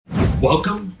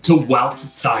Welcome to Wealth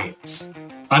Science.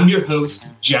 I'm your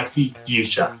host, Jesse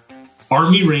Fuchsia,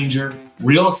 Army Ranger,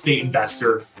 real estate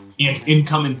investor, and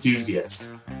income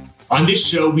enthusiast. On this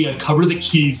show, we uncover the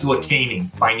keys to attaining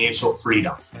financial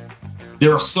freedom.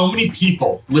 There are so many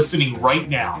people listening right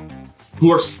now who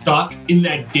are stuck in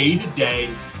that day-to-day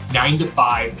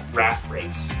 9-to-5 rat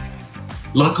race.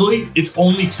 Luckily, it's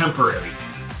only temporary.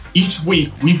 Each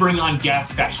week, we bring on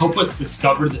guests that help us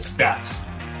discover the steps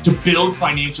to build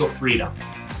financial freedom,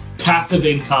 passive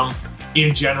income,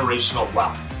 and generational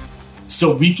wealth,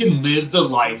 so we can live the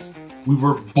life we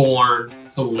were born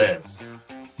to live.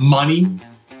 Money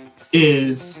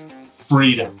is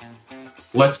freedom.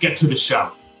 Let's get to the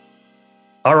show.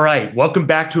 All right, welcome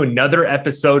back to another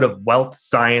episode of Wealth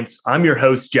Science. I'm your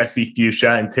host, Jesse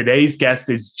Fuchsia, and today's guest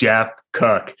is Jeff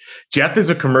Cook. Jeff is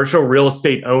a commercial real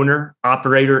estate owner,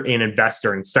 operator, and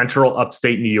investor in central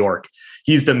upstate New York.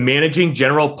 He's the managing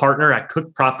general partner at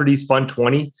Cook Properties Fund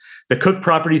 20. The Cook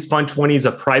Properties Fund 20 is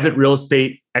a private real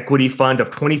estate equity fund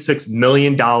of $26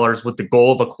 million with the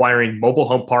goal of acquiring mobile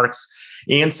home parks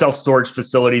and self-storage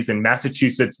facilities in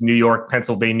Massachusetts, New York,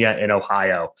 Pennsylvania, and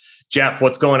Ohio. Jeff,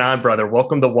 what's going on, brother?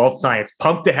 Welcome to Wealth Science.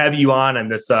 Pumped to have you on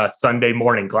this Sunday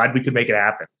morning. Glad we could make it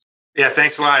happen. Yeah,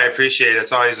 thanks a lot. I appreciate it.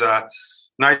 It's always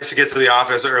nice to get to the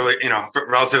office early,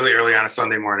 relatively early on a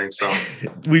Sunday morning. So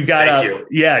thank you.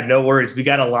 Yeah, no worries. We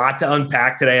got a lot to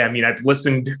unpack today. I mean, I've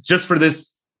listened just for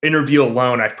this interview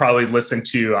alone. I've probably listened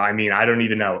to, I don't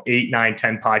even know, 8, 9,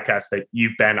 10 podcasts that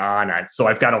you've been on. So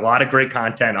I've got a lot of great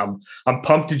content. I'm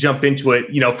pumped to jump into it.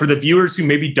 For the viewers who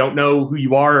maybe don't know who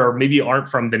you are, or maybe aren't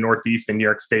from the Northeast in New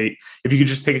York State, if you could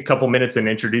just take a couple minutes and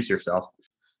introduce yourself.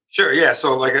 Sure. Yeah.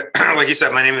 So like you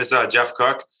said, my name is Jeff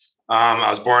Cook. I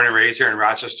was born and raised here in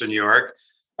Rochester, New York.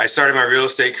 I started my real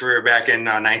estate career back in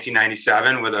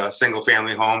 1997 with a single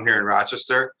family home here in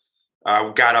Rochester.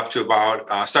 Got up to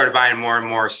started buying more and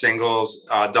more singles,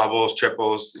 doubles,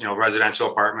 triples, residential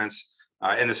apartments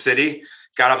in the city.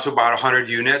 Got up to about 100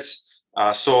 units,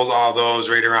 sold all those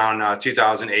right around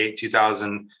 2008,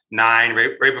 2009,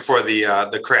 right before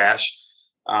the crash.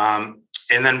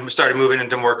 And then started moving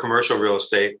into more commercial real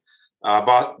estate.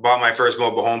 Bought my first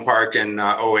mobile home park in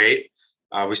 2008.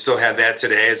 We still have that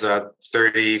today as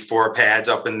 34 pads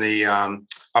up in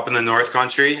the North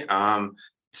Country.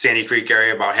 Sandy Creek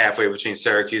area, about halfway between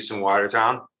Syracuse and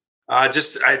Watertown.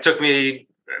 It took me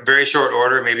a very short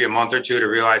order, maybe a month or two, to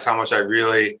realize how much I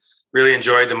really, really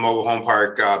enjoyed the mobile home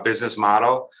park business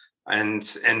model, and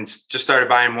just started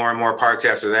buying more and more parks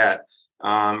after that.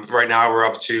 Right now we're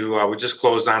up to, we just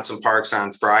closed on some parks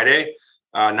on Friday.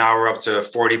 Now we're up to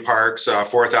 40 parks,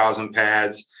 4,000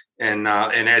 pads. And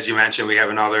as you mentioned, we have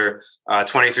another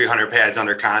 2,300 pads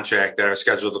under contract that are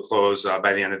scheduled to close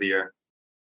by the end of the year.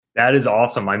 That is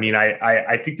awesome.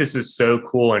 I think this is so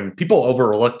cool, and people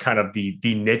overlook kind of the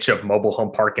niche of mobile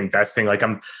home park investing. Like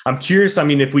I'm curious.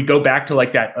 If we go back to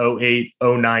like that 2008,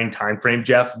 2009 timeframe,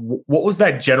 Jeff, what was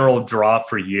that general draw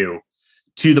for you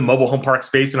to the mobile home park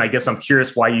space? And I guess I'm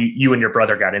curious why you and your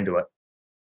brother got into it.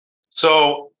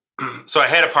 So I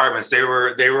had apartments. They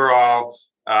were all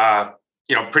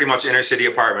pretty much inner city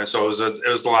apartments. So it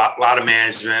was a lot of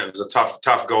management. It was a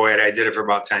tough go at it. I did it for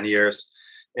about 10 years.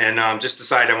 And just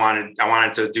decided I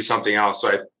wanted to do something else. So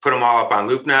I put them all up on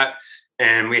LoopNet,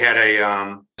 and we had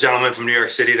a gentleman from New York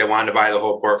City that wanted to buy the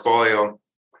whole portfolio.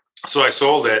 So I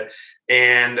sold it,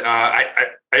 and I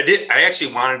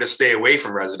actually wanted to stay away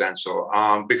from residential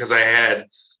because I had,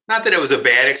 not that it was a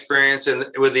bad experience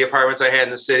with the apartments I had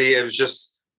in the city. It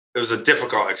was a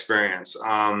difficult experience.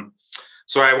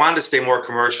 So I wanted to stay more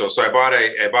commercial. So I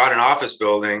bought an office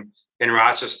building in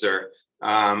Rochester.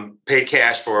 Paid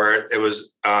cash for it. It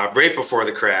was right before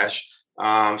the crash.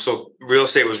 So real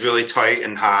estate was really tight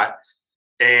and hot,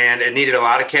 and it needed a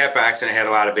lot of CapEx, and it had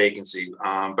a lot of vacancy.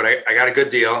 But I got a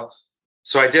good deal.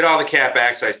 So I did all the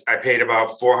CapEx. I paid about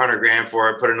 $400,000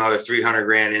 for it, put another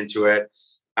 $300,000 into it,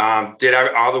 did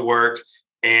all the work.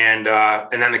 And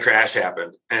then the crash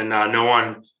happened, and no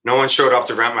one showed up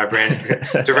to rent my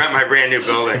brand new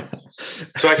building.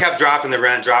 So I kept dropping the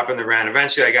rent.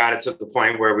 Eventually, I got it to the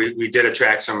point where we did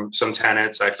attract some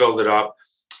tenants. I filled it up,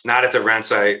 not at the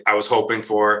rents I was hoping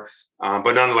for,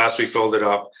 but nonetheless, we filled it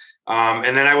up.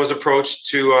 And then I was approached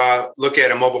to look at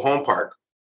a mobile home park.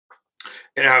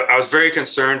 And I was very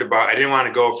concerned I didn't want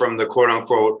to go from the quote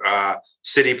unquote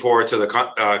city poor to the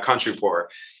country poor.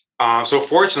 So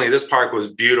fortunately, this park was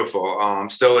beautiful,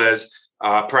 still is,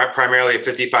 primarily a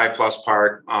 55 plus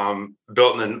park,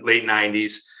 built in the late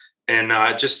 90s. And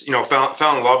just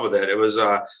fell in love with it. It was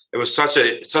such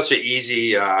a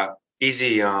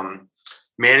easy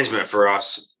management for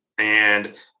us,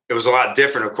 and it was a lot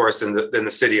different, of course, than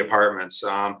the city apartments.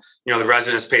 The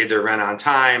residents paid their rent on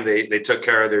time. They took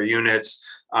care of their units.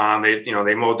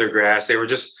 They mowed their grass. They were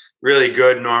just really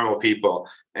good, normal people.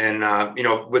 And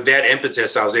with that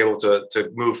impetus, I was able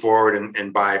to move forward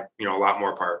and buy a lot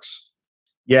more parks.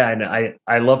 Yeah, and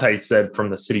I love how you said from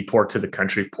the city poor to the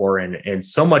country poor, and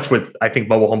so much with, I think,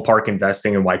 mobile home park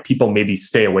investing and why people maybe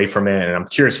stay away from it. And I'm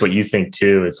curious what you think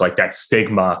too. It's like that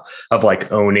stigma of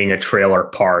like owning a trailer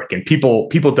park, and people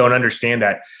don't understand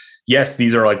that. Yes,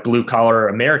 these are like blue collar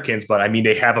Americans, but I mean,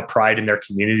 they have a pride in their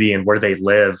community and where they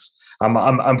live.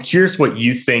 I'm curious what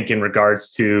you think in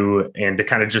regards to, and to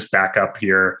kind of just back up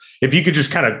here, if you could just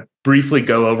kind of briefly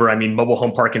go over, I mean, mobile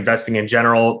home park investing in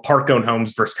general, park-owned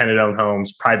homes versus tenant-owned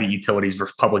homes, private utilities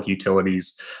versus public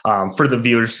utilities, for the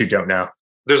viewers who don't know.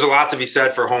 There's a lot to be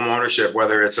said for home ownership,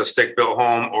 whether it's a stick-built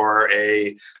home or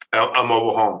a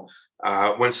mobile home.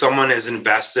 When someone is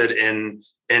invested in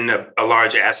a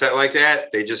large asset like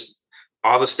that,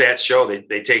 all the stats show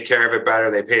they take care of it better.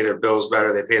 They pay their bills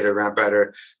better. They pay their rent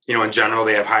better. In general,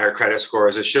 they have higher credit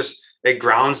scores. It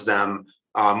grounds them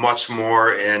much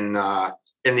more in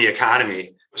the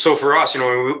economy. So for us,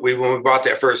 when we bought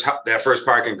that first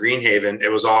park in Greenhaven,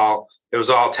 it was all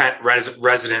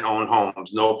resident owned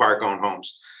homes, no park owned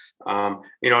homes.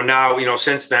 Now,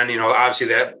 since then, obviously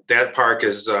that park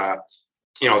is,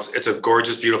 it's a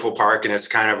gorgeous, beautiful park, and it's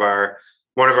kind of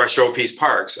one of our showpiece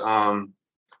parks.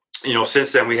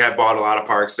 Since then we have bought a lot of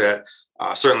parks that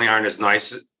certainly aren't as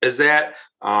nice as that.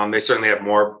 They certainly have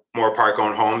more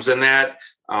park-owned homes than that.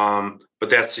 But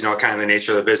that's kind of the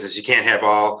nature of the business. You can't have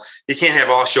all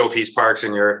showpiece parks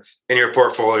in your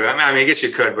portfolio. I mean, I guess you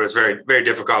could, but it's very, very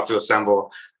difficult to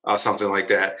assemble something like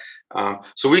that.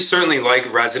 So we certainly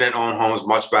like resident-owned homes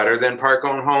much better than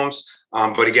park-owned homes.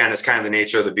 But again, it's kind of the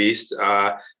nature of the beast.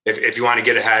 If you want to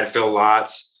get ahead, fill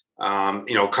lots.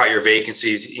 Cut your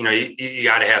vacancies, you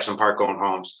got to have some park-owned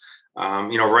homes.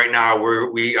 Right now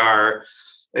we are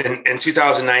in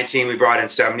 2019, we brought in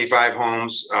 75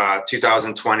 homes.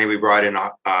 2020, we brought in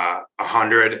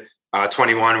 100.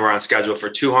 21, we're on schedule for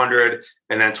 200.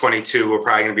 And then 22, we're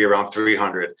probably going to be around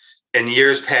 300. In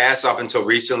years past, up until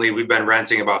recently, we've been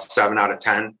renting about 7 out of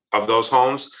 10 of those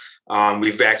homes.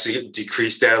 We've actually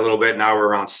decreased that a little bit. Now we're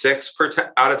around 6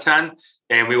 out of 10.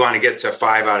 And we want to get to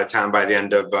 5 out of 10 by the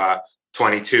end of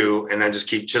 22, and then just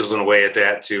keep chiseling away at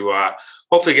that to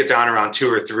hopefully get down around 2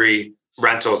 or 3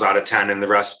 rentals out of 10, and the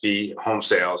rest be home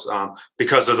sales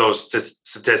because of those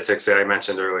statistics that I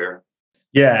mentioned earlier.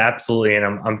 Yeah, absolutely. And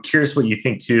I'm curious what you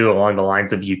think too along the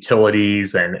lines of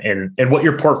utilities and what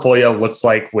your portfolio looks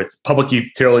like with public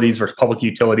utilities versus public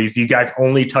utilities. Do you guys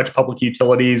only touch public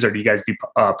utilities, or do you guys do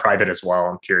private as well?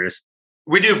 I'm curious.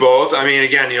 We do both. I mean,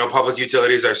 again, public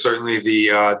utilities are certainly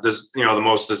the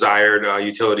most desired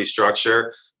utility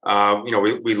structure.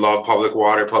 We love public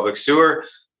water, public sewer,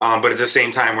 but at the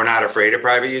same time, we're not afraid of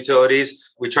private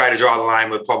utilities. We try to draw the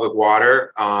line with public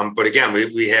water, but again, we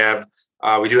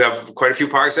do have quite a few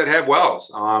parks that have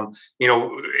wells.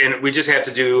 And we just have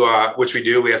to do which we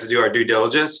do. We have to do our due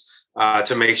diligence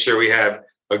to make sure we have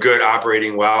a good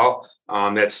operating well.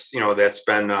 That's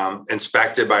been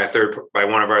inspected by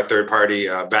one of our third-party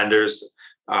vendors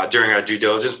during our due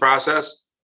diligence process.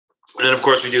 And then, of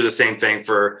course, we do the same thing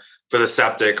for the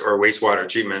septic or wastewater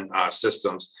treatment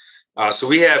systems. So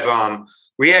we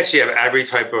actually have every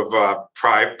type of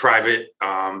private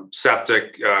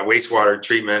septic wastewater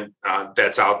treatment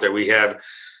that's out there. We have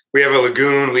a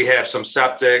lagoon, we have some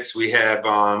septics, we have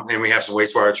and we have some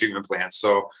wastewater treatment plants.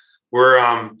 So we're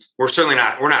certainly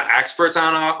not experts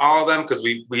on all of them, because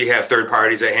we have third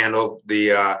parties that handle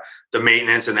the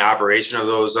maintenance and the operation of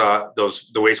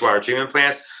the wastewater treatment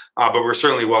plants. But we're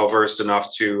certainly well versed enough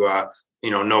to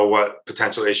know what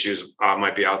potential issues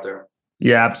might be out there.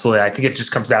 Yeah, absolutely. I think it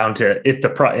just comes down to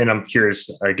and I'm curious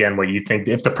again what you think,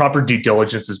 if the proper due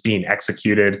diligence is being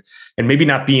executed, and maybe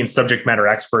not being subject matter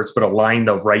experts, but aligning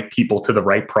the right people to the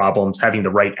right problems, having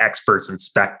the right experts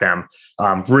inspect them.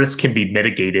 Risk can be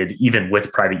mitigated even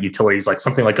with private utilities, like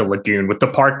something like a lagoon. With the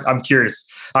park, I'm curious,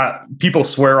 people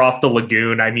swear off the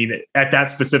lagoon. I mean, at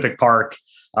that specific park,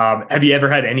 have you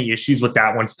ever had any issues with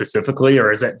that one specifically,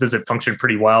 or does it function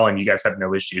pretty well and you guys have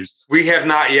no issues? We have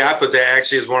not yet, but that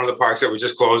actually is one of the parks that we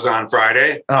just closed on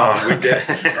Friday.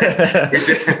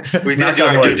 We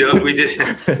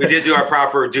did do our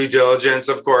proper due diligence,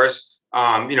 of course,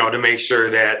 to make sure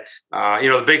that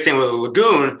the big thing with the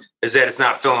lagoon is that it's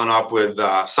not filling up with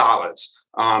solids,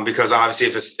 because obviously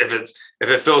if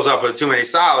it fills up with too many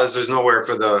solids, there's nowhere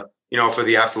for the for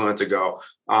the effluent to go.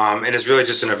 And it's really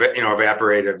just an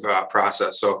evaporative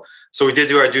process. So we did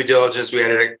do our due diligence. We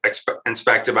had it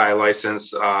inspected by a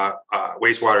licensed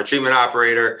wastewater treatment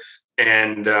operator,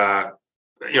 and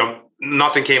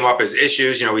nothing came up as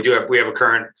issues. We have a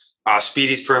current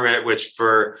Speedies permit, which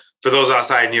for those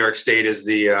outside New York State is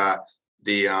the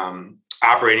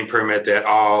operating permit that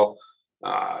all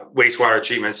wastewater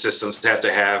treatment systems have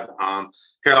to have.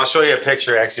 Here, I'll show you a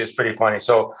picture. Actually, it's pretty funny.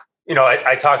 So,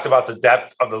 I talked about the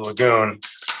depth of the lagoon.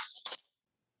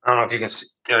 I don't know if you can see.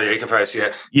 You can probably see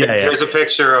it. Yeah. Here's a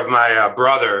picture of my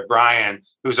brother, Brian,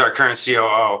 who's our current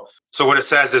COO. So what it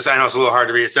says is, I know it's a little hard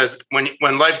to read. It says,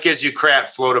 when life gives you crap,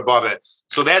 float above it.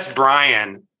 So that's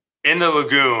Brian in the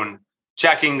lagoon,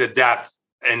 checking the depth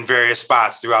in various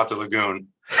spots throughout the lagoon.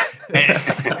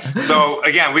 So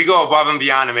again, we go above and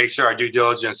beyond to make sure our due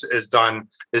diligence is done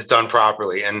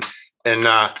properly.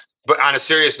 But on a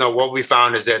serious note, what we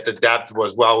found is that the depth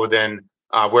was well within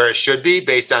where it should be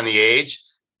based on the age.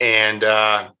 And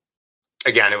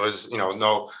again, it was, we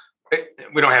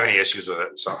don't have any issues with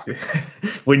it. So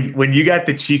when you got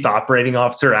the chief operating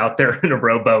officer out there in a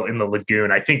rowboat in the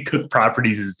lagoon, I think Cook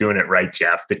Properties is doing it right,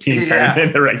 Jeff. The team's heading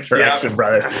in the right direction,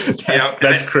 brother.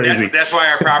 That's crazy. That's why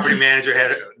our property manager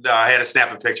had to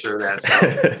snap a picture of that.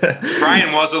 So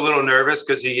Brian was a little nervous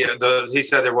because he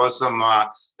said there was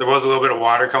a little bit of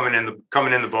water coming in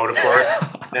the boat, of course,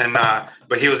 and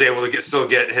but he was able to still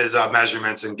get his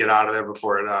measurements and get out of there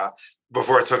before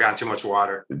it took on too much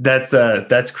water.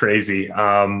 That's crazy.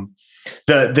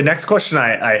 The next question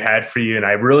I had for you,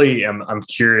 and I'm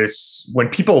curious, when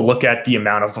people look at the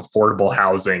amount of affordable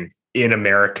housing in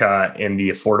America and the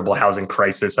affordable housing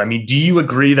crisis, I mean, do you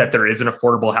agree that there is an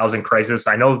affordable housing crisis?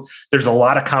 I know there's a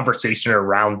lot of conversation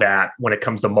around that when it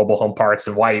comes to mobile home parks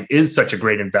and why it is such a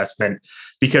great investment,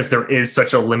 because there is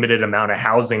such a limited amount of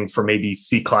housing for maybe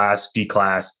C class, D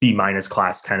class, B minus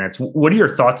class tenants. What are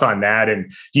your thoughts on that?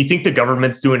 And do you think the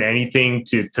government's doing anything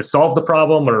to solve the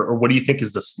problem, or what do you think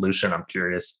is the solution? I'm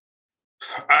curious.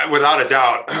 Without a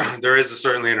doubt, there is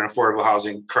certainly an affordable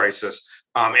housing crisis.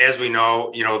 As we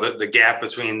know, the gap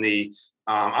between the,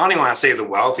 I don't even want to say the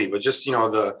wealthy, but just,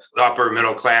 the upper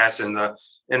middle class and the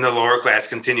lower class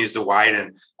continues to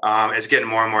widen. It's getting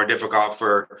more and more difficult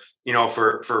for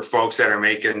folks that are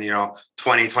making, $20,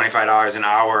 $25 an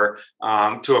hour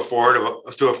to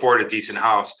afford a decent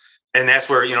house. And that's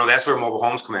where mobile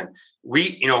homes come in.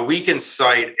 We can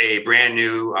cite a brand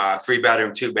new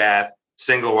 3-bedroom, 2-bath,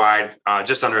 single wide,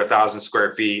 just under 1,000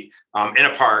 square feet in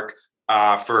a park.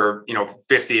 For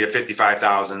 50 to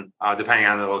 55,000, depending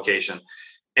on the location,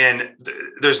 and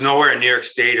there's nowhere in New York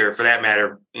State, or for that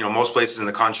matter, most places in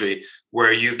the country,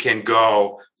 where you can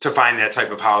go to find that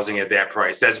type of housing at that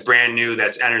price. That's brand new.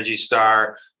 That's Energy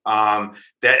Star.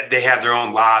 That they have their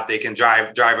own lot. They can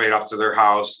drive right up to their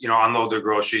house. Unload their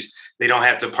groceries. They don't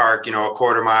have to park a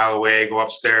quarter mile away, go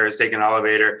upstairs, take an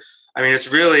elevator. I mean,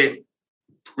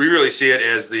 we really see it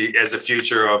as the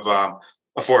future of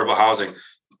affordable housing.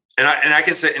 And I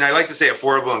can say, and I like to say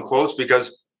affordable in quotes,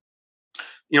 because,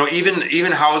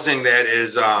 even housing that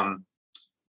is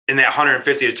in that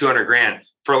 150 to 200 grand,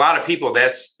 for a lot of people,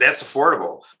 that's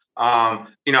affordable. I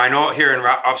know here in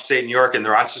upstate New York, in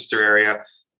the Rochester area,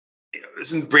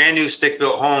 some brand new stick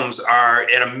built homes are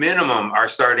at a minimum are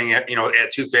starting at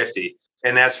 250,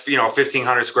 and that's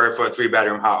 1,500 square foot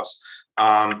 3-bedroom house.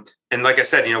 And like I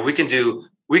said, we can do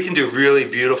really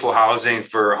beautiful housing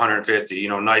for 150.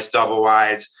 Nice double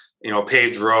wides.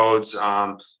 Paved roads,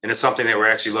 and it's something that we're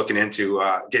actually looking into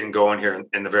getting going here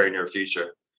in the very near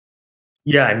future.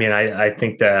 Yeah, I mean, I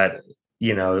think that,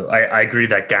 I agree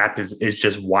that gap is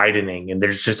just widening, and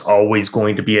there's just always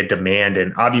going to be a demand.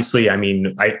 And obviously, I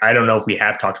mean, I don't know if we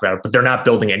have talked about it, but they're not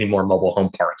building any more mobile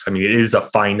home parks. I mean, it is a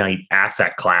finite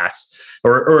asset class,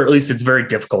 or at least it's very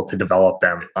difficult to develop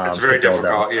them. It's very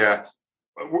difficult, yeah.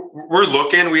 We're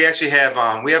looking. We actually have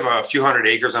a few hundred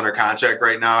acres under contract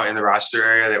right now in the Rochester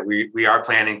area that we are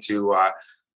planning to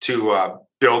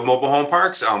build mobile home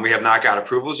parks. We have not got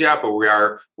approvals yet, but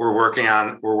we're working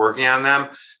on them.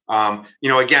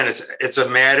 Again, it's a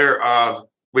matter of,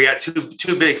 we got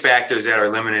two big factors that are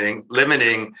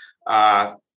limiting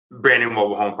brand new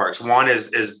mobile home parks. One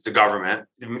is the government,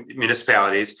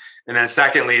 municipalities, and then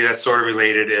secondly, that's sort of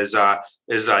related, is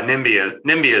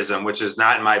NIMBYism, which is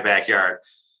not in my backyard.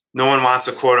 No one wants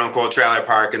a quote unquote trailer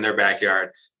park in their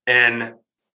backyard. And,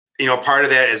 part of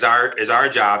that is our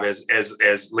job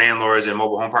as landlords and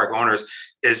mobile home park owners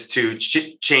is to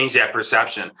change that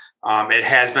perception. It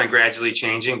has been gradually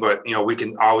changing, but, we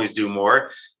can always do more.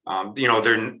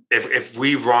 If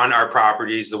we run our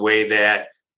properties the way that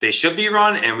they should be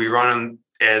run, and we run them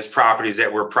as properties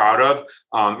that we're proud of,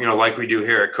 like we do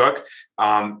here at Cook.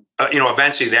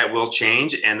 Eventually that will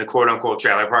change, and the quote unquote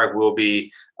trailer park will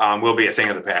be a thing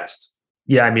of the past.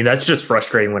 Yeah, I mean, that's just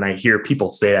frustrating when I hear people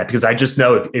say that, because I just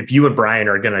know if you and Brian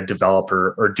are going to develop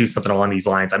or do something along these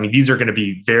lines, I mean, these are going to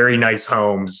be very nice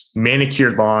homes,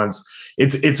 manicured lawns.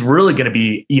 It's really going to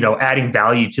be, adding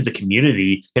value to the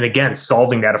community, and again,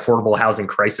 solving that affordable housing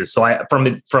crisis. So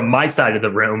from my side of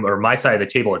the room, or my side of the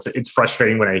table, it's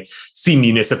frustrating when I see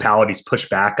municipalities push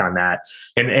back on that.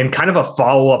 And kind of a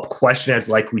follow-up question as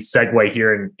like we segue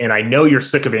here, and I know you're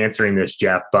sick of answering this,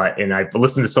 Jeff, and I've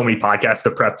listened to so many podcasts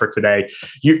to prep for today.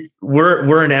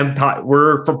 We're an empire.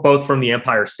 We're both from the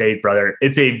Empire State, brother.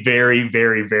 It's a very,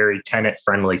 very, very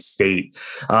tenant-friendly state.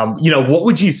 What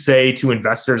would you say to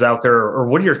investors out there, or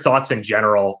what are your thoughts in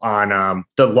general on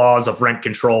the laws of rent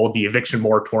control, the eviction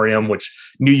moratorium, which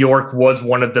New York was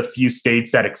one of the few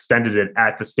states that extended it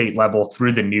at the state level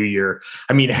through the new year?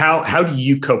 I mean, how do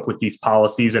you cope with these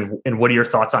policies, and what are your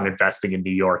thoughts on investing in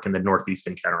New York and the Northeast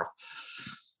in general?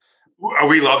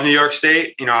 We love New York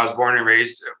State. We were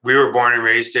born and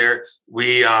raised here.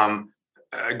 We,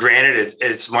 granted,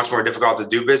 it's much more difficult to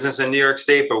do business in New York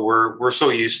State, but we're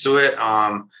so used to it.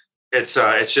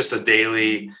 It's just a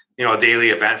daily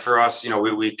event for us.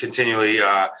 We continually,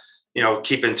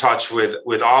 keep in touch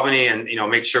with Albany and,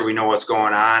 make sure we know what's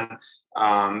going on.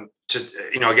 Just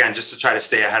to try to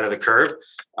stay ahead of the curve.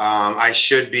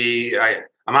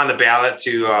 I'm on the ballot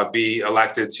to be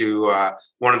elected to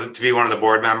be one of the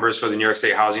board members for the New York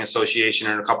State Housing Association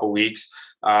in a couple of weeks.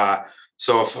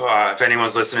 So if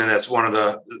anyone's listening, that's one of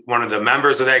the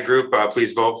members of that group,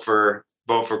 please vote for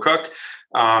Cook.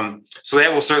 So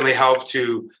that will certainly help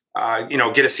to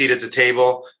get a seat at the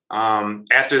table.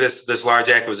 After this large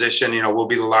acquisition, we'll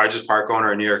be the largest park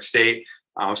owner in New York State.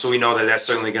 So we know that that's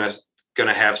certainly going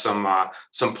to have some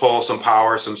pull, some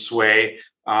power, some sway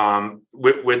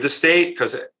with the state,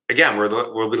 because again,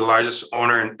 we'll be the largest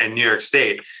owner in New York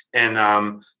State, and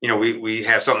we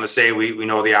have something to say. We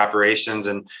know the operations,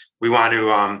 and we want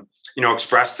to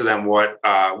express to them what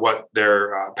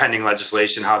their pending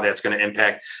legislation, how that's going to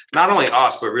impact not only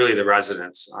us but really the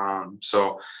residents.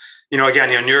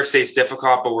 Again, New York State's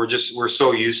difficult, but we're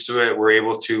so used to it.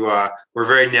 We're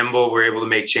very nimble. We're able to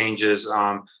make changes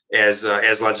as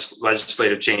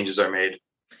legislative changes are made.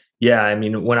 Yeah, I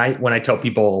mean, when I tell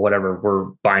people whatever, we're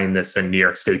buying this in New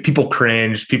York State, people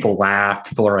cringe, people laugh,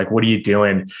 people are like, "What are you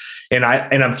doing?" And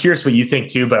I'm curious what you think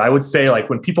too. But I would say, like,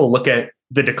 when people look at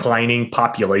the declining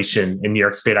population in New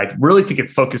York State, I really think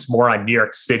it's focused more on New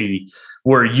York City,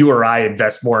 where you or I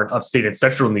invest more in upstate and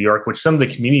central New York, which some of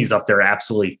the communities up there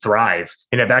absolutely thrive,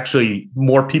 and have actually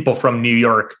more people from New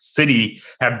York City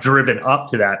have driven up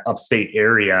to that upstate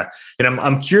area. And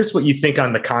I'm curious what you think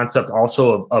on the concept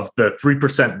also of the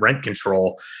 3% rent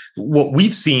control. What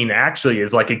we've seen actually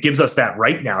is like, it gives us that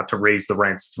right now to raise the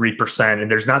rents 3%. And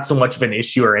there's not so much of an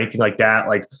issue or anything like that.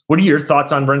 Like, what are your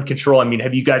thoughts on rent control? I mean,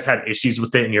 have you guys had issues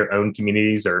with it in your own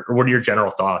communities, or what are your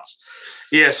general thoughts?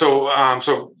 Yeah.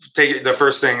 So take the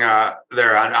first thing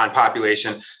there on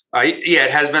population.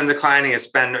 It has been declining. It's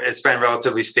been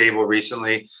relatively stable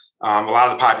recently. A lot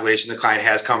of the population decline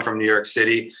has come from New York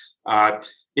City. And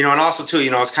also too,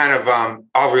 it's kind of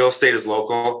all real estate is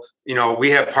local. We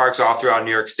have parks all throughout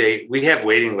New York State. We have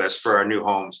waiting lists for our new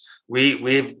homes.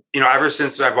 We've ever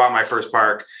since I bought my first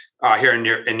park here in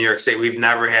New York State, we've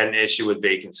never had an issue with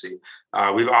vacancy.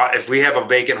 If we have a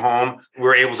vacant home,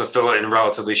 we're able to fill it in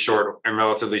relatively short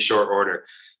order.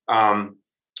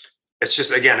 It's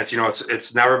just, again,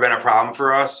 it's never been a problem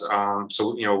for us.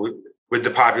 With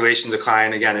the population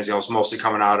decline, again, it's mostly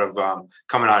coming out of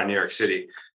New York City.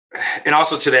 And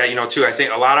also to that, too, I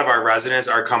think a lot of our residents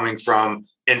are coming from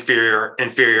inferior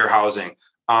housing.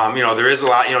 There is a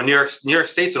lot, New York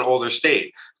State's an older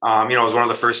state. It was one of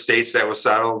the first states that was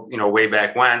settled, way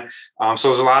back when. So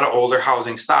there's a lot of older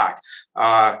housing stock.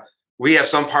 We have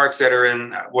some parks that are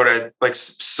in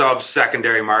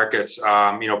sub-secondary markets,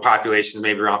 populations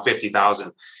maybe around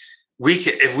 50,000.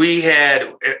 If we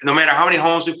had, no matter how many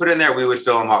homes we put in there, we would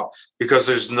fill them up, because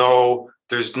there's no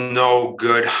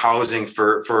good housing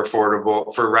for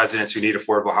residents who need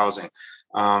affordable housing.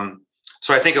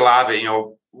 So I think a lot of it,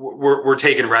 we're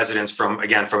taking residents from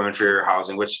inferior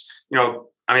housing, which,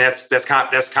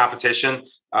 that's competition.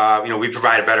 We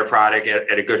provide a better product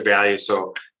at a good value.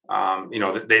 So,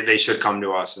 they should come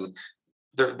to us, and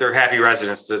they're happy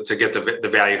residents to get the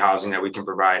value housing that we can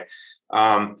provide.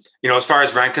 As far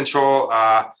as rent control,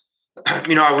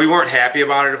 we weren't happy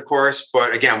about it, of course,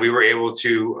 but again, we were able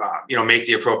to, make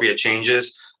the appropriate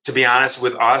changes. To be honest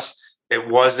with us, it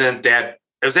was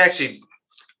actually,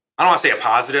 I don't want to say a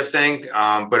positive thing,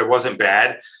 but it wasn't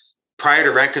bad. prior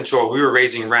to rent control, we were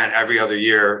raising rent every other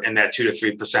year in that 2 to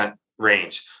 3%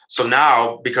 range. So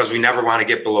now, because we never want to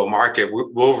get below market,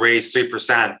 we'll raise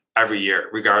 3% every year,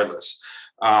 regardless.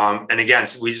 And again,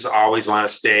 we just always want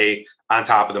to stay on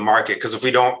top of the market, because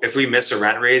if we miss a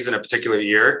rent raise in a particular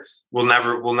year, we'll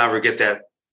never get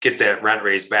that rent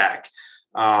raise back.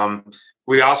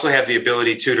 We also have the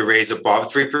ability to raise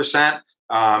above 3%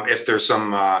 if there's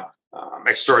some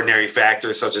extraordinary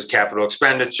factors such as capital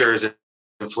expenditures,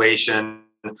 inflation,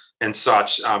 and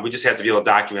such. We just have to be able to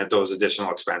document those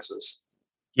additional expenses.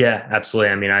 Yeah,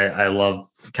 absolutely. I mean, I love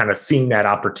kind of seeing that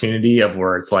opportunity of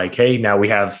where it's like, hey, now we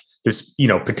have this,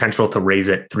 potential to raise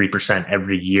it 3%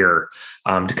 every year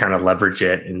to kind of leverage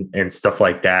it and stuff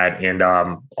like that. And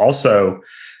also,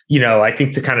 I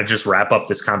think to kind of just wrap up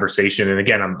this conversation, and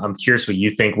again, I'm curious what you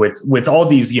think with all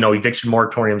these, eviction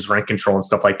moratoriums, rent control and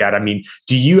stuff like that. I mean,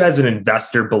 do you as an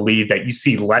investor believe that you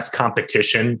see less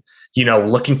competition,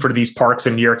 looking for these parks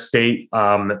in New York State,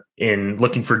 in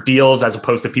looking for deals, as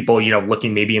opposed to people,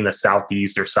 looking maybe in the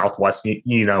Southeast or Southwest, maybe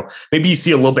you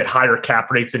see a little bit higher cap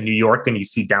rates in New York than you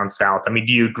see down South? I mean,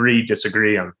 do you agree,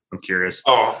 disagree? I'm curious.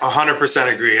 Oh,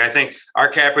 100% agree. I think our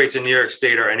cap rates in New York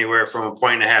State are anywhere from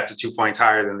 1.5 to 2 points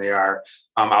higher than they are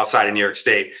outside of New York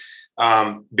State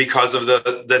because of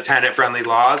the tenant-friendly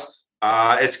laws.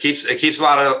 It keeps a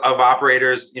lot of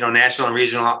operators, national and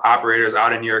regional operators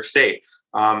out in New York State.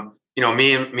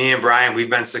 Me and Brian, we've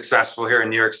been successful here in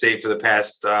New York State for the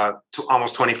past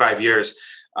almost 25 years.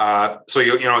 So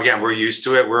again, we're used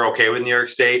to it. We're okay with New York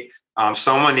State.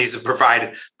 Someone needs to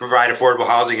provide affordable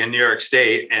housing in New York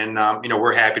State, and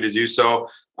we're happy to do so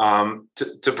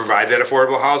to provide that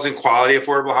affordable housing, quality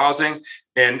affordable housing,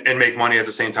 and make money at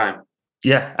the same time.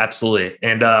 Yeah, absolutely.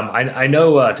 And I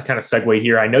know to kind of segue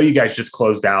here, I know you guys just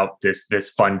closed out this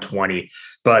Fund 20,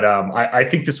 but I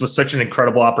think this was such an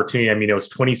incredible opportunity. I mean, it was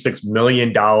 $26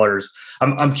 million.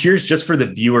 I'm curious, just for the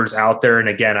viewers out there. And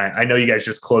again, I know you guys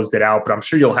just closed it out, but I'm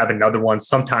sure you'll have another one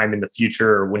sometime in the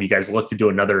future when you guys look to do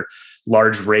another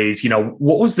large raise.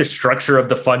 What was the structure of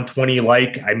the Fund 20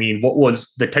 like? I mean, what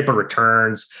was the type of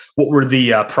returns? What were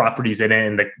the properties in it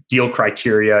and the deal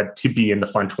criteria to be in the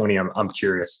Fund 20? I'm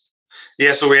curious.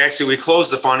 Yeah, so we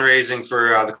closed the fundraising for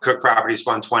the Cook Properties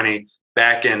Fund 20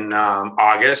 back in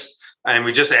August, and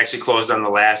we just actually closed on the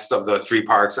last of the 3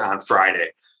 parks on Friday.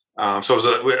 So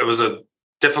it was a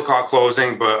difficult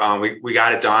closing, but we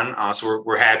got it done. So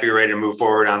we're happy, ready to move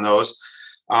forward on those.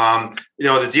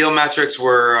 The deal metrics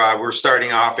we're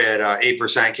starting off at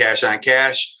 8% cash on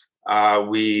cash.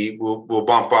 We'll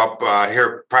bump up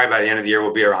here probably by the end of the year.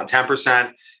 We'll be around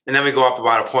 10%. And then we go up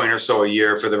about a point or so a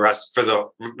year for the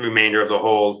remainder of the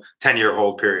 10-year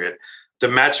hold period. The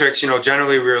metrics,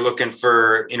 generally we were looking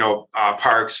for,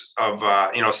 parks of,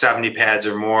 70 pads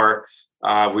or more.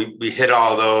 We hit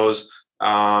all of those.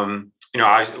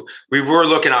 We were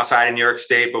looking outside of New York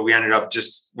State, but we ended up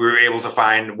we were able to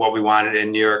find what we wanted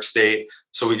in New York State.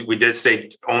 So we did stay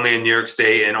only in New York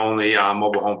State and only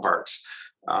mobile home parks.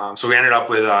 So we ended up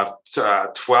with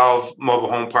 12 mobile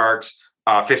home parks,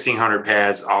 1,500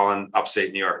 pads, all in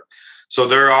upstate New York. So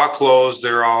they're all closed.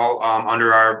 They're all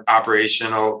under our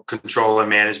operational control and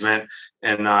management.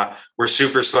 And we're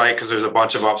super psyched because there's a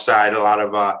bunch of upside, a lot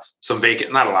of some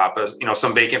vacant, not a lot, but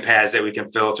some vacant pads that we can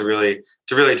fill to really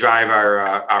drive our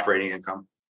operating income.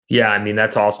 Yeah, I mean,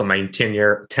 that's awesome. I mean,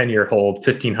 10-year hold,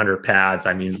 1,500 pads.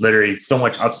 I mean, literally so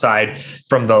much upside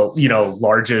from the,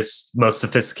 largest, most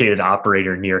sophisticated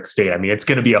operator in New York State. I mean, it's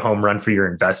going to be a home run for your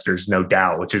investors, no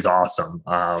doubt, which is awesome.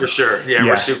 For sure. Yeah,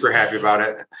 we're super happy about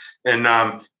it. And,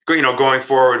 going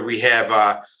forward, we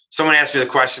have someone asked me the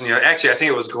question, actually, I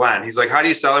think it was Glenn. He's like, how do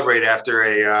you celebrate after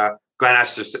Glenn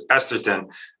Esterton,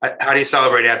 how do you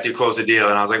celebrate after you close the deal?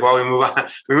 And I was like, well, we move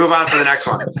on to the next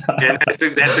one. And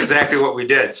that's exactly what we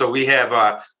did. So we have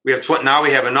now we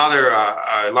have another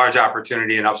large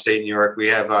opportunity in upstate New York. We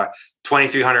have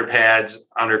 2,300 pads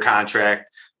under contract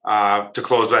to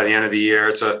close by the end of the year.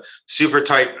 It's a super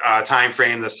tight time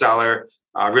frame. The seller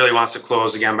really wants to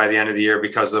close again by the end of the year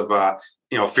because of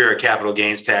fear of capital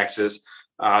gains taxes.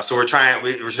 So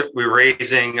we're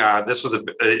raising, this was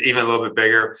even a little bit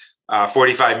bigger,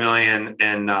 $45 million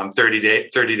in 30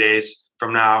 days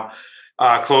from now.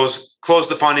 Close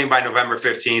the funding by November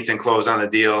 15th and close on the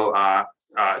deal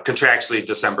contractually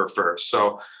December 1st.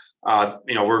 So,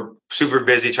 we're super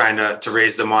busy trying to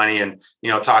raise the money and,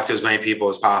 talk to as many people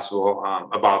as possible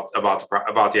about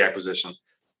the acquisition.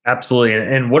 Absolutely.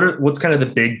 And what's kind of the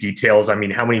big details? I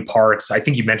mean, how many parks? I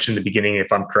think you mentioned in the beginning,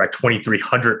 if I'm correct,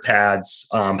 2,300 pads.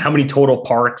 How many total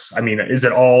parks? I mean, is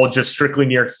it all just strictly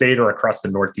New York State or across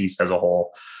the Northeast as a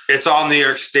whole? It's all New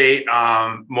York State.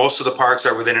 Most of the parks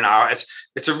are within an hour.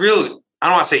 It's a real I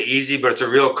don't want to say easy, but it's a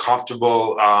real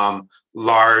comfortable,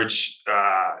 large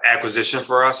acquisition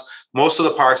for us. Most of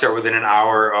the parks are within an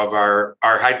hour of our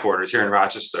headquarters here in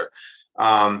Rochester.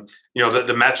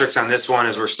 The metrics on this one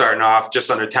is we're starting off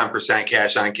just under 10%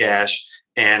 cash on cash.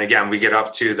 And again, we get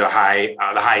up to the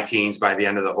high teens by the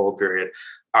end of the hold period.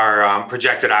 Our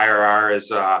projected IRR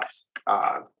is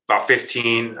about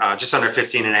 15, just under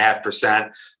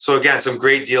 15.5%. So again, some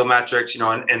great deal metrics,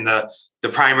 and the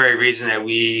primary reason that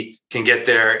we can get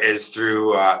there is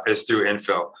through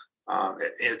infill.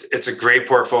 It's a great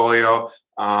portfolio.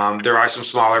 There are some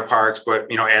smaller parks,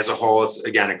 but as a whole, it's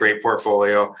again a great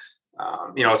portfolio.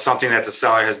 It's something that the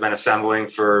seller has been assembling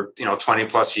for 20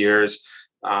 plus years.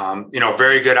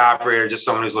 Very good operator, just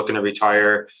someone who's looking to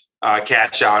retire,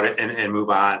 cash out and move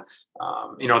on.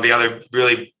 The other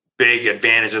really big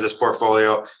advantage of this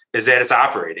portfolio is that it's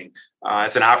operating.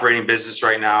 It's an operating business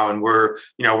right now, and we're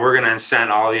going to incent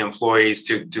all the employees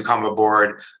to come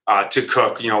aboard to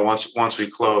cook. Once we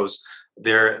close,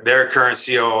 their current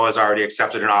COO has already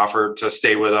accepted an offer to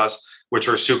stay with us, which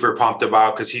we're super pumped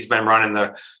about because he's been running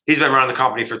the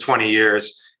company for 20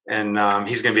 years, and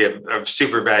he's going to be a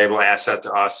super valuable asset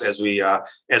to us as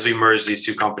we merge these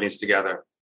two companies together.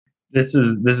 This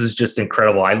is just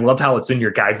incredible. I love how it's in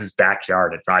your guys'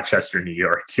 backyard in Rochester, New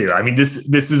York, too. I mean, this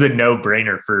is a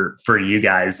no-brainer for you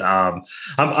guys.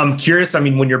 I'm curious. I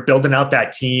mean, when you're building out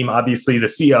that team, obviously the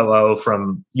COO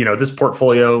from this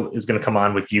portfolio is going to come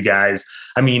on with you guys.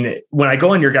 I mean, when I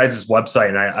go on your guys' website,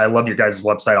 and I love your guys'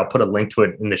 website, I'll put a link to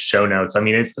it in the show notes. I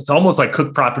mean, it's almost like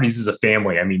Cook Properties is a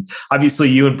family. I mean, obviously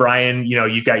you and Brian,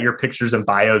 you've got your pictures and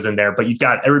bios in there, but you've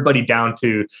got everybody down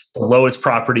to the lowest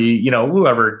property,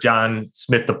 whoever, John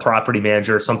Smith, the property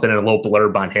manager, or something, in a little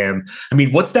blurb on him. I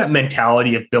mean, what's that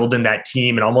mentality of building that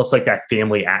team and almost like that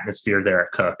family atmosphere there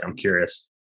at Cook? I'm curious.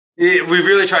 We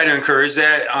really try to encourage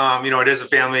that. It is a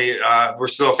family. We're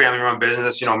still a family-run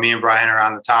business. Me and Brian are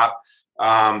on the top.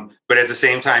 But at the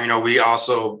same time, we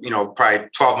also, probably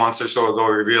 12 months or so ago,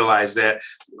 we realized that,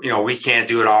 we can't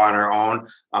do it all on our own.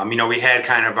 We had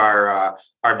kind of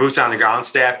our boots on the ground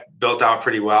staff built out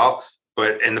pretty well.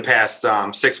 But in the past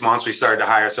 6 months, we started to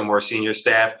hire some more senior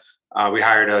staff. We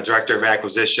hired a director of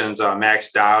acquisitions,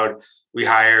 Max Dowd. We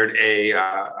hired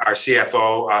our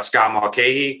CFO, Scott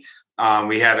Mulcahy.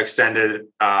 We have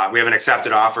an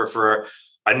accepted offer for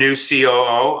a new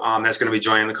COO that's going to be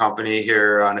joining the company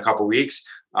here in a couple of weeks.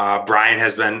 Brian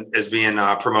is being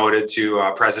promoted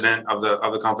to president of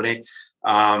the company.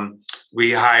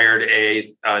 We hired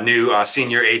a new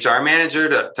senior HR manager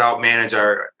to help manage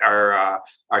our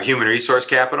human resource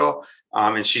capital,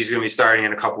 and she's going to be starting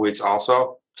in a couple of weeks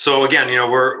also. So again,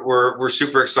 we're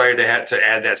super excited to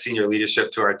add that senior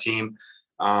leadership to our team.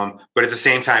 But at the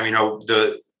same time,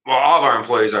 all of our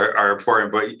employees are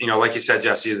important. But like you said,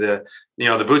 Jesse, the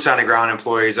boots on the ground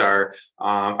employees are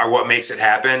what makes it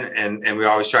happen, and we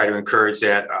always try to encourage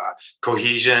that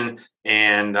cohesion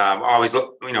and always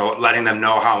letting them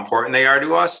know how important they are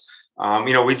to us.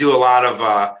 We do a lot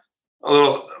of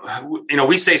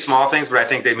we say small things, but I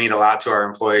think they mean a lot to our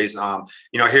employees.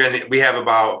 We have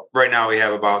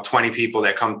about 20 people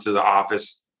that come to the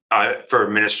office for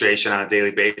administration on a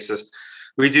daily basis.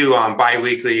 We do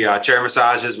bi-weekly chair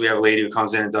massages. We have a lady who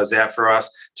comes in and does that for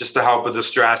us just to help with the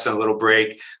stress and a little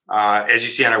break. As you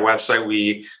see on our website,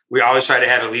 we always try to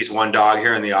have at least one dog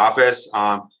here in the office.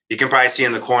 You can probably see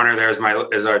in the corner there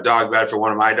is our dog bed for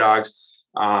one of my dogs.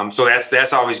 So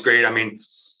that's always great. I mean,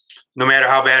 no matter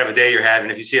how bad of a day you're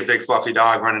having, if you see a big fluffy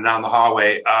dog running down the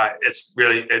hallway,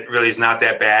 it really is not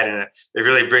that bad, and it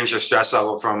really brings your stress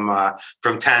level from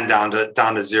 10 down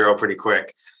to 0 pretty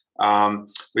quick.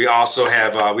 We also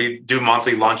have we do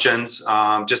monthly luncheons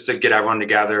just to get everyone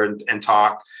together and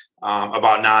talk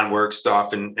about non-work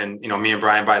stuff, and me and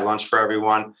Brian buy lunch for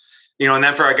everyone. And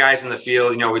then for our guys in the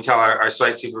field, we tell our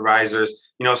site supervisors,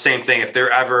 same thing. If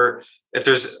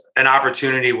there's an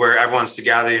opportunity where everyone's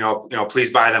together,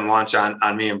 please buy them lunch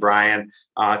on me and Brian.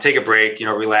 Take a break,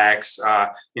 relax,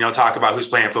 talk about who's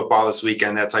playing football this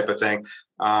weekend, that type of thing.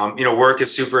 Work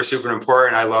is super, super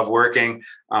important. I love working,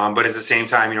 but at the same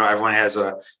time, everyone has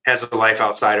a life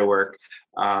outside of work.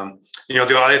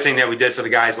 The other thing that we did for the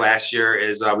guys last year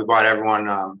is we bought everyone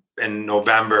in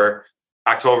October,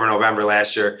 November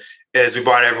last year. Is we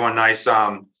bought everyone nice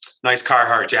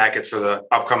Carhartt jackets for the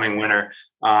upcoming winter.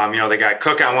 They got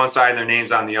Cook on one side and their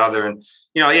names on the other. And,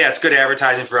 it's good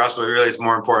advertising for us, but really it's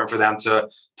more important for them to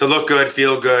look good,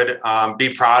 feel good,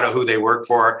 be proud of who they work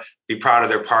for, be proud of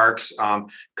their parks,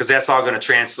 because that's all going to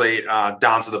translate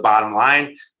down to the bottom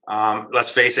line.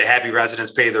 Let's face it, happy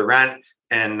residents pay their rent,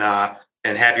 and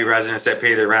happy residents that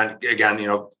pay their rent, again,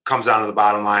 comes down to the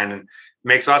bottom line.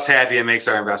 makes us happy and makes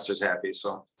our investors happy.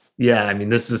 So. Yeah, I mean,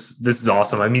 this is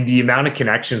awesome. I mean, the amount of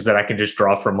connections that I can just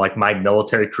draw from like my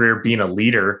military career, being a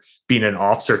leader, being an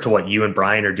officer, to what you and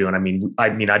Brian are doing. I mean,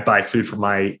 I buy food for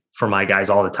my guys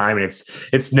all the time, and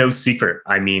it's no secret.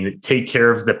 I mean, take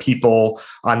care of the people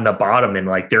on the bottom, and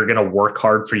like they're going to work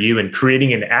hard for you, and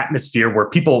creating an atmosphere where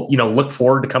people, look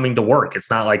forward to coming to work. It's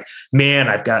not like,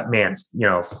 I've got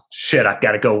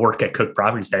to go work at Cook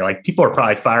Properties today. Like, people are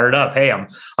probably fired up. Hey,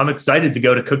 I'm excited to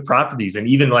go to Cook Properties. And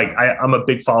even like I'm a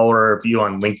big follower of you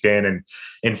on LinkedIn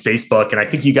and Facebook, and I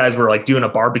think you guys were like doing a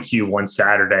barbecue one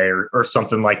Saturday or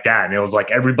something like that, and it was like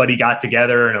everybody got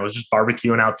together and it was just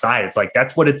barbecuing outside. It's like,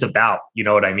 that's what it's about, you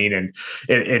know what I mean? And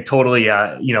it totally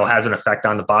has an effect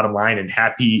on the bottom line, and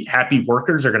happy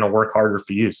workers are going to work harder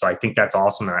for you. So I think that's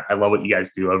awesome. I love what you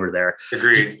guys do over there.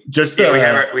 Agreed.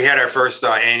 We had our first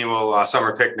annual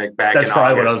summer picnic back in August. That's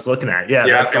probably what I was looking at. Yeah.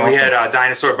 And awesome. We had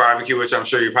Dinosaur Barbecue, which I'm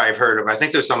sure you probably have heard of. I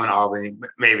think there's some in Albany,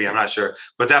 maybe, I'm not sure,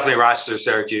 but definitely Rochester,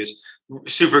 Syracuse.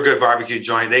 Super good barbecue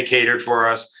joint. They catered for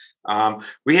us.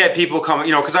 We had people come,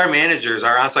 because our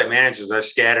on-site managers are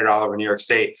scattered all over New York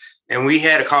State. And we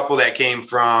had a couple that came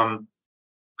from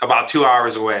about 2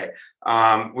 hours away.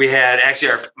 We had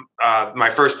actually my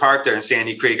first park there in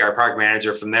Sandy Creek, our park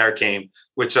manager from there came,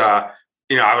 which, I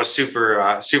was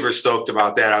super stoked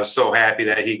about that. I was so happy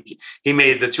that he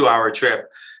made the 2 hour trip,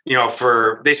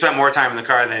 they spent more time in the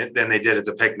car than they did at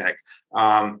the picnic.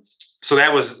 So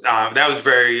that was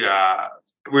very,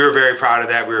 we were very proud of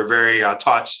that. We were very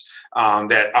touched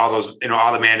that all those,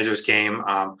 all the managers came.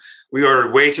 We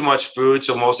ordered way too much food,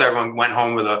 so most everyone went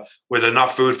home with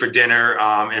enough food for dinner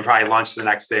and probably lunch the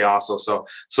next day also. So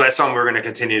that's something we're going to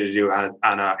continue to do on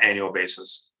an annual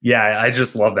basis. Yeah, I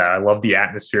just love that. I love the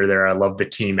atmosphere there. I love the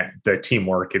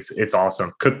teamwork. It's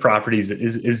awesome. Cook Properties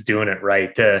is doing it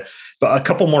right. But a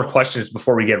couple more questions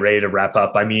before we get ready to wrap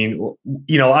up. I mean,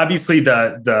 obviously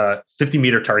the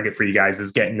 50-meter target for you guys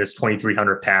is getting this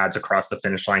 2,300 pads across the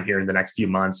finish line here in the next few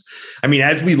months. I mean,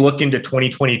 as we look into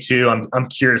 2022, I'm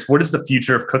curious, what is the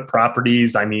future of Cook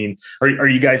Properties? I mean, are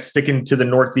you guys sticking to the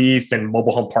Northeast and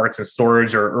mobile home parks and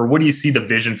storage, or what do you see the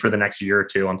vision for the next year or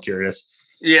two? I'm curious.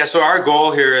 Yeah, so our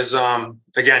goal here is,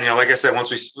 again, like I said, once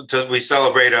we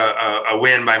celebrate a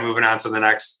win by moving on to the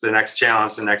next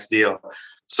challenge, the next deal.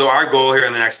 So our goal here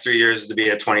in the next 3 years is to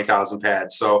be at 20,000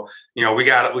 pads. So we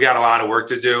got a lot of work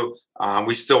to do.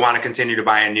 We still want to continue to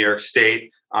buy in New York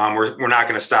State. We're not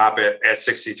going to stop at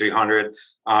 6,300,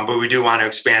 but we do want to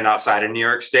expand outside of New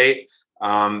York State. We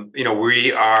want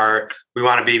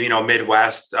to be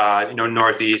Midwest,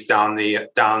 Northeast, down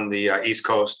the East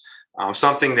Coast.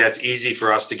 Something that's easy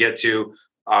for us to get to,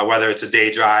 whether it's a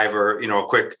day drive or a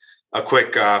quick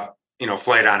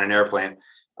flight on an airplane.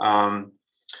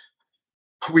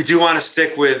 We do want to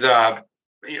stick with.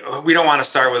 We don't want to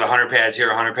start with 100 pads here,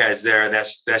 100 pads there.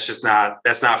 That's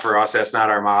not for us. That's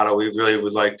not our model. We really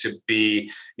would like to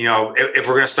be, if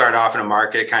we're going to start off in a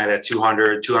market, kind of that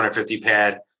 200, 250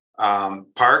 pad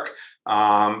park.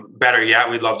 Better yet,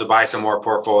 we'd love to buy some more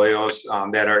portfolios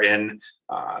that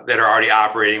are already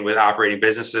operating with operating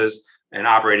businesses and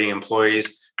operating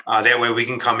employees. That way we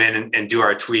can come in and do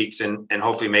our tweaks and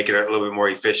hopefully make it a little bit more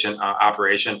efficient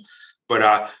operation.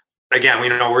 But again,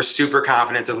 we're super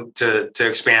confident to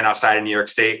expand outside of New York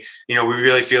State. We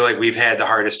really feel like we've had the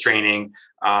hardest training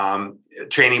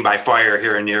by fire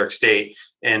here in New York State.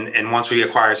 And once we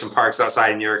acquire some parks outside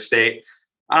of New York State,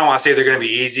 I don't want to say they're going to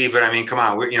be easy, but I mean, come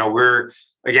on, we've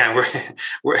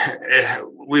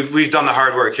done the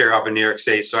hard work here up in New York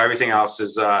State. So everything else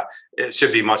it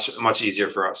should be much, much easier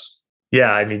for us.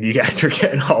 Yeah, I mean, you guys are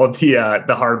getting all of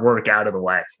the hard work out of the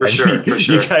way. For sure.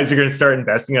 You guys are going to start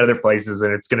investing in other places,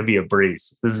 and it's going to be a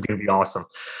breeze. This is going to be awesome.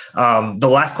 The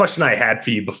last question I had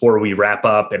for you before we wrap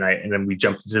up, and then we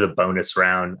jump into the bonus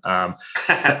round. And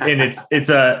it's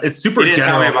super. You didn't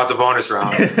general. Tell me about the bonus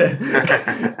round.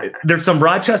 There's some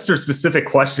Rochester specific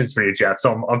questions for you, Jeff.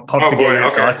 So I'm pumped to get your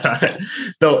thoughts on it.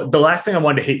 The last thing I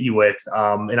wanted to hit you with,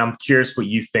 and I'm curious what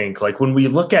you think. Like when we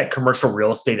look at commercial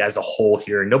real estate as a whole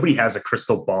here, nobody has a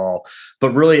crystal ball, but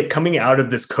really coming out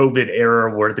of this COVID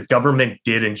era where the government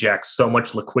did inject so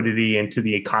much liquidity into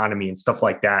the economy and stuff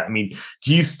like that. I mean,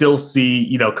 do you still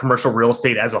see, commercial real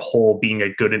estate as a whole being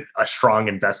a strong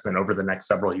investment over the next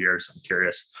several years? I'm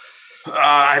curious.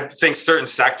 I think certain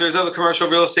sectors of the commercial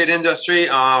real estate industry,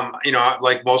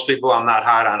 like most people, I'm not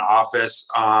hot on office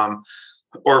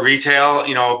or retail.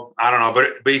 I don't know,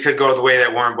 but you could go the way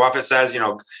that Warren Buffett says,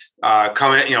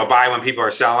 come in, buy when people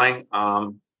are selling.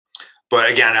 But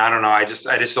again, I don't know. I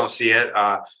just don't see it.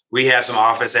 We have some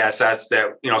office assets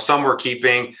that, some we're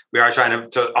keeping. We are trying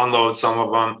to unload some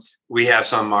of them. We have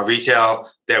some retail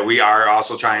that we are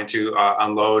also trying to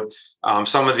unload.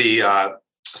 Some of the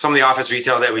office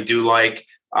retail that we do like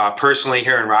personally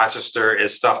here in Rochester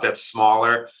is stuff that's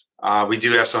smaller. We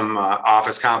do have some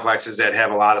office complexes that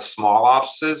have a lot of small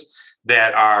offices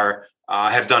that are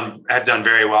have done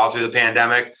very well through the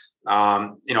pandemic.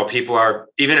 Even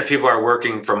if people are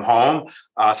working from home,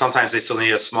 sometimes they still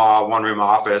need a small one-room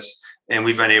office, and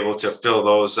we've been able to fill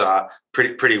those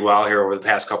pretty well here over the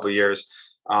past couple of years.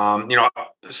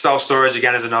 Self-storage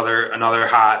again is another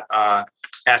hot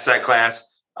asset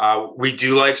class. We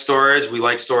do like storage. We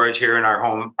like storage here in our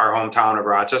hometown of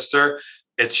Rochester.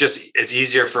 It's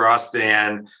easier for us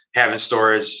than having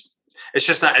storage.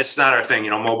 It's not our thing.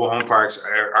 Mobile home parks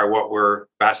are what we're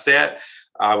best at.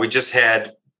 We just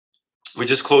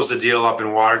closed a deal up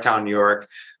in Watertown, New York.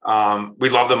 We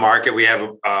love the market. We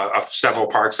have several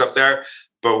parks up there,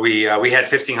 but we had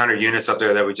 1,500 units up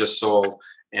there that we just sold,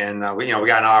 and we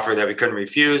got an offer that we couldn't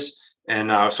refuse,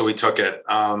 and so we took it.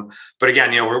 But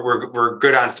again,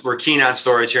 we're keen on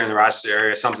storage here in the Rochester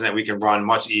area, something that we can run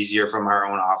much easier from our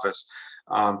own office.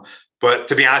 But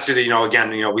to be honest with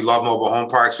you, we love mobile home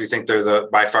parks. We think they're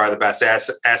by far the best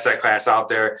asset class out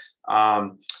there.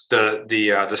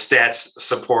 The stats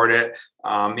support it.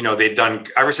 They've done,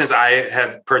 ever since I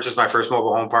have purchased my first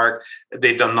mobile home park,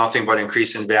 they've done nothing but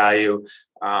increase in value.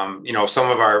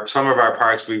 Some of our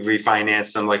parks, we've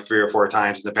refinanced them like 3 or 4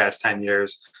 times in the past 10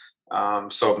 years.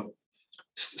 So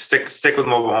stick with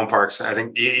mobile home parks. I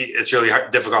think it's really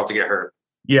difficult to get hurt.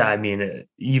 Yeah, I mean,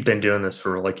 you've been doing this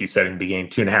for, like you said in the beginning,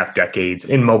 2.5 decades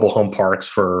in mobile home parks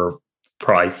for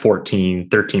probably 13,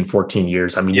 14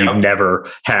 years. I mean, You've never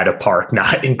had a park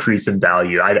not increase in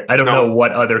value. I don't know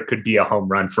what other could be a home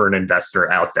run for an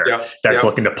investor out there that's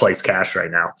looking to place cash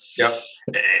right now. Yep.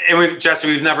 And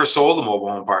we've never sold a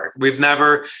mobile home park. We've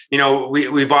never,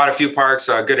 we bought a few parks.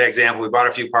 A good example, we bought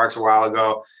a few parks a while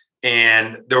ago,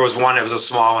 and there was one, it was a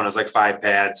small one, it was like 5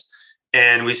 pads.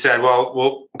 And we said,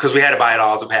 well, because we had to buy it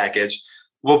all as a package,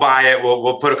 we'll buy it.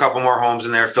 We'll put a couple more homes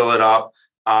in there, fill it up.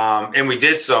 And we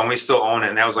did so, and we still own it.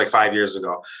 And that was like 5 years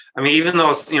ago. I mean, even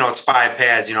though it's 5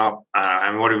 pads, what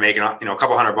are we making? A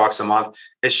couple $100 a month.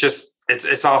 It's just,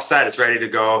 it's all set. It's ready to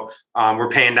go. We're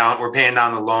paying down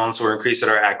the loan. So we're increasing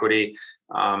our equity.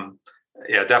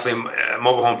 Definitely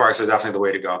mobile home parks are definitely the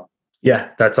way to go.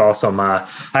 Yeah, that's awesome. I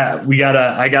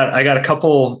got a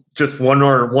couple, just one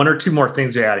or two more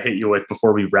things I got to hit you with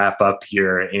before we wrap up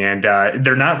here, and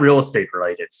they're not real estate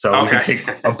related, so we can take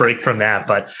a break from that.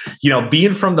 But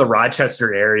being from the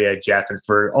Rochester area, Jeff, and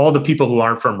for all the people who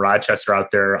aren't from Rochester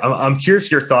out there, I'm curious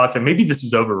your thoughts, and maybe this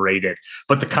is overrated,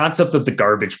 but the concept of the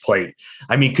garbage plate.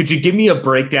 I mean, could you give me a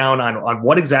breakdown on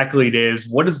what exactly it is?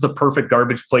 What is the perfect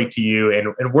garbage plate to you,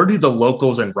 and where do the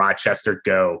locals in Rochester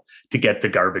go to get the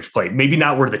garbage plate? Maybe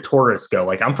not where the tourists go.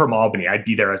 Like, I'm from Albany, I'd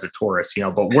be there as a tourist,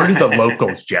 but where do the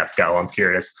locals, Jeff, go? I'm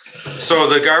curious. So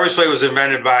the garbage plate was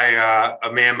invented by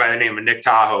a man by the name of Nick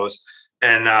Tajos.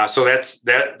 And so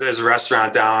there's a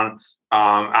restaurant down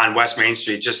on West Main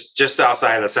Street, just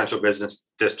outside of the Central Business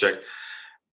District.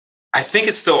 I think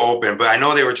it's still open, but I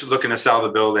know they were looking to sell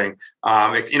the building.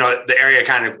 The area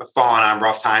kind of fallen on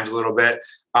rough times a little bit.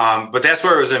 But that's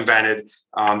where it was invented.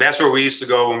 That's where we used to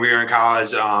go when we were in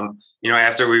college.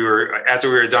 After we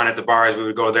were done at the bars, we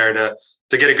would go there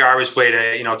to get a garbage plate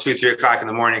at 2, 3 o'clock in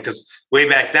the morning, because way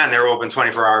back then they were open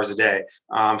 24 hours a day.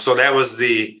 So that was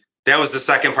the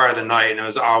second part of the night, and it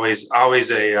was always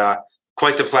a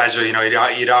quite the pleasure.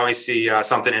 You'd always see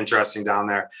something interesting down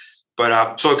there.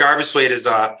 But so a garbage plate is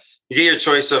you get your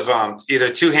choice of either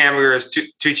 2 hamburgers, 2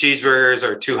 cheeseburgers,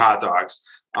 or 2 hot dogs.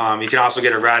 You can also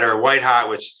get a red or a white hot,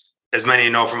 which, as many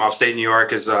know from upstate New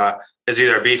York, is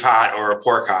either a beef hot or a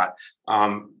pork hot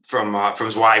from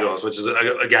Zweigel's, which is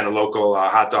again a local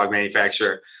hot dog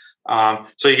manufacturer.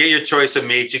 So you get your choice of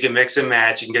meats. You can mix and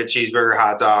match. You can get cheeseburger,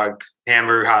 hot dog,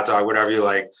 hamburger, hot dog, whatever you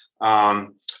like.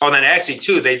 Then actually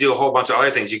too, they do a whole bunch of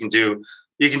other things. You can do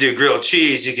grilled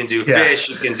cheese. You can do fish.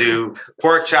 You can do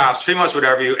pork chops. Pretty much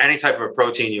any type of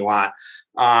protein you want.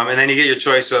 And then you get your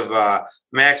choice of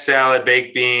mac salad,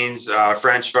 baked beans,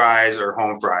 French fries, or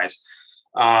home fries.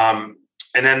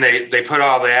 And then they put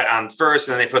all that on first,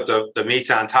 and then they put the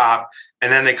meats on top,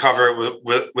 and then they cover it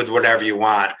with whatever you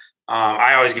want.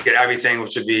 I always get everything,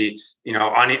 which would be,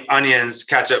 onions,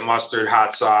 ketchup, mustard,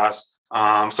 hot sauce.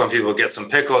 Some people get some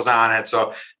pickles on it.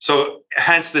 So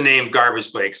hence the name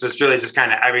garbage plate, because it's really just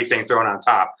kind of everything thrown on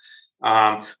top.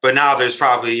 But now there's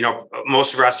probably,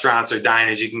 most restaurants or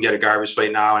diners, you can get a garbage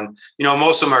plate now. And,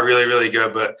 most of them are really, really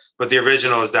good, but the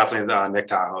original is definitely the Nick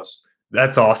Tajos.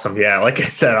 That's awesome. Yeah. Like I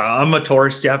said, I'm a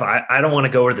tourist, Jeff. I don't want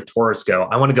to go where the tourists go.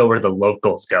 I want to go where the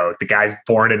locals go. The guy's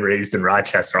born and raised in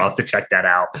Rochester. I'll have to check that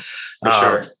out. For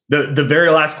sure. The very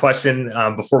last question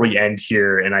before we end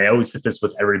here, and I always hit this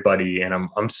with everybody, and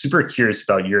I'm super curious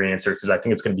about your answer because I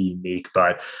think it's going to be unique.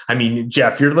 But I mean,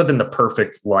 Jeff, you're living the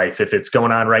perfect life. If it's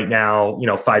going on right now,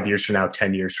 5 years from now,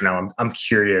 10 years from now, I'm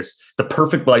curious. The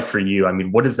perfect life for you. I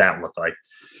mean, what does that look like?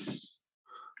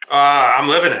 I'm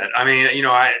living it. I mean,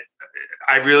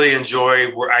 I really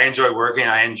enjoy working.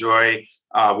 I enjoy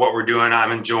what we're doing.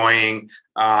 I'm enjoying,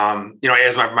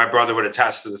 as my brother would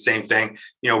attest to the same thing.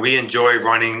 We enjoy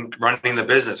running the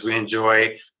business. We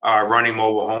enjoy running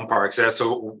mobile home parks.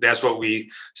 That's what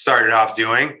we started off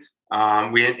doing.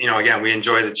 We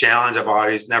enjoy the challenge. I've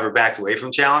always never backed away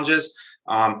from challenges.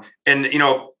 And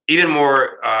even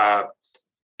more,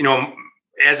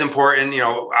 as important,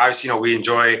 obviously, we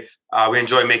enjoy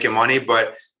making money,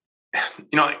 but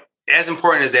as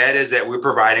important as that is, that we're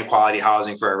providing quality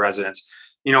housing for our residents.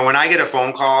 When I get a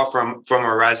phone call from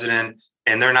a resident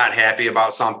and they're not happy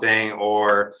about something,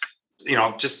 or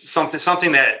just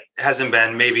something that hasn't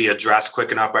been maybe addressed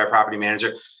quick enough by a property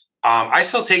manager, I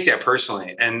still take that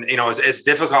personally. And it's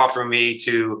difficult for me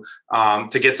to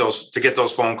get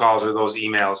those phone calls or those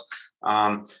emails.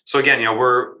 So again,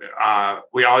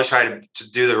 we always try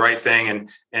to do the right thing,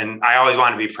 and I always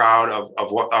want to be proud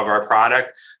of our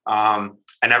product.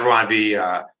 I never want to be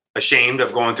ashamed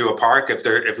of going through a park. When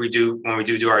we do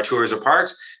our tours of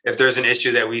parks, if there's an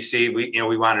issue that we see,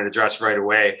 we want it addressed right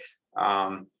away.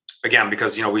 Again,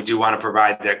 because we do want to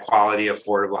provide that quality,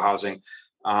 affordable housing.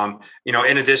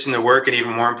 In addition to work, and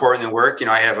even more important than work,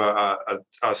 I have a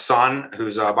son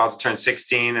who's about to turn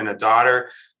 16 and a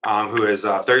daughter who is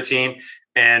 13,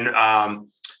 and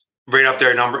right up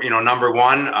there, number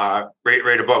one,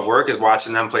 right above work is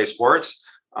watching them play sports.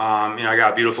 I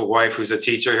got a beautiful wife who's a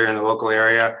teacher here in the local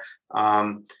area.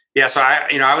 So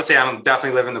I would say I'm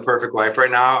definitely living the perfect life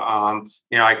right now.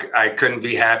 I couldn't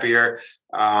be happier.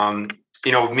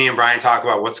 Me and Brian talk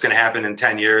about what's going to happen in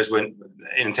 10 years. When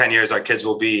in 10 years, our kids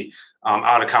will be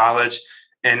out of college.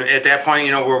 And at that point,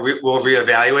 we'll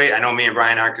reevaluate. I know me and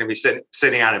Brian aren't going to be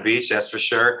sitting on a beach. That's for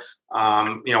sure.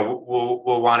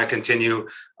 We'll want to continue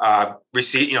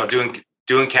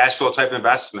doing cash flow type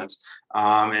investments.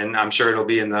 And I'm sure it'll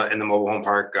be in the mobile home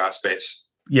park space.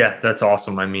 Yeah, that's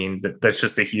awesome. I mean, that's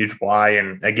just a huge why.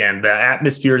 And again, the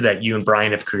atmosphere that you and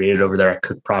Brian have created over there at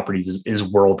Cook Properties is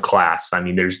world class. I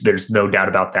mean, there's no doubt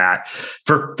about that.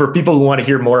 For people who want to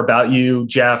hear more about you,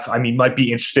 Jeff, I mean, might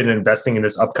be interested in investing in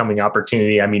this upcoming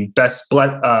opportunity. I mean, best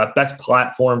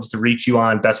platforms to reach you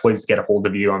on, best ways to get a hold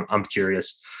of you. I'm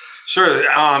curious. Sure.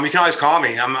 You can always call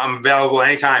me. I'm available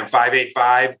anytime.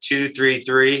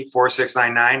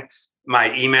 585-233-4699.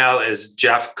 My email is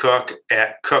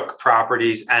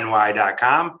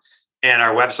jeffcook@cookpropertiesny.com, and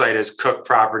our website is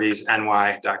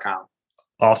cookpropertiesny.com.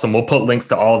 Awesome. We'll put links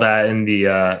to all that in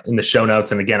the show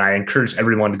notes. And again, I encourage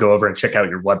everyone to go over and check out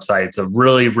your website. It's a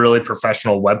really, really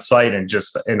professional website, and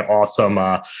just an awesome,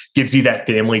 gives you that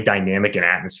family dynamic and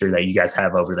atmosphere that you guys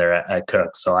have over there at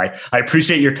Cook. So I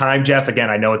appreciate your time, Jeff. Again,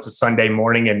 I know it's a Sunday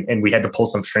morning and we had to pull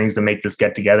some strings to make this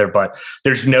get together, but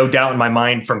there's no doubt in my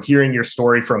mind from hearing your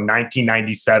story from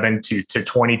 1997 to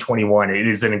 2021, it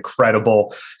is an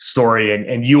incredible story.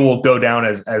 And you will go down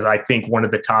as I think one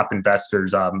of the top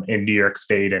investors in New York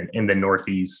State and in the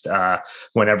Northeast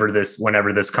whenever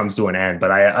this comes to an end.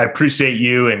 But I appreciate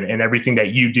you and everything that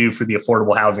you do for the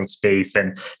affordable housing space,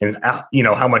 and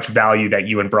how much value that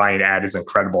you and Brian add is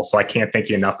incredible. So I can't thank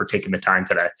you enough for taking the time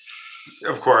today.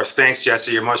 Of course. Thanks,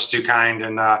 Jesse. You're much too kind.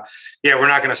 And we're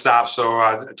not going to stop.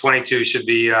 So 22 should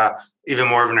be even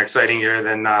more of an exciting year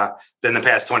than the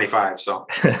past 25. So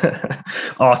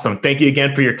awesome. Thank you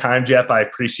again for your time, Jeff. I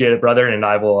appreciate it, brother. And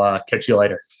I will catch you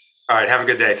later. All right. Have a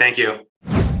good day. Thank you.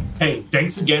 Hey,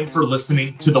 thanks again for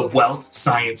listening to the Wealth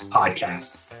Science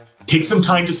Podcast. Take some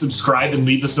time to subscribe and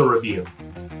leave us a review.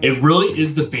 It really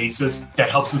is the basis that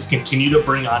helps us continue to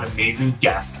bring on amazing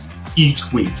guests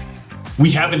each week. We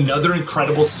have another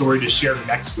incredible story to share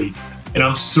next week, and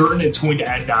I'm certain it's going to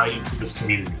add value to this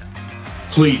community.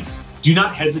 Please do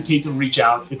not hesitate to reach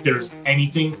out if there's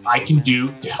anything I can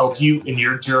do to help you in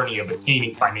your journey of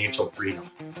attaining financial freedom.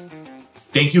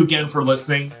 Thank you again for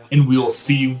listening, and we will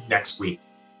see you next week.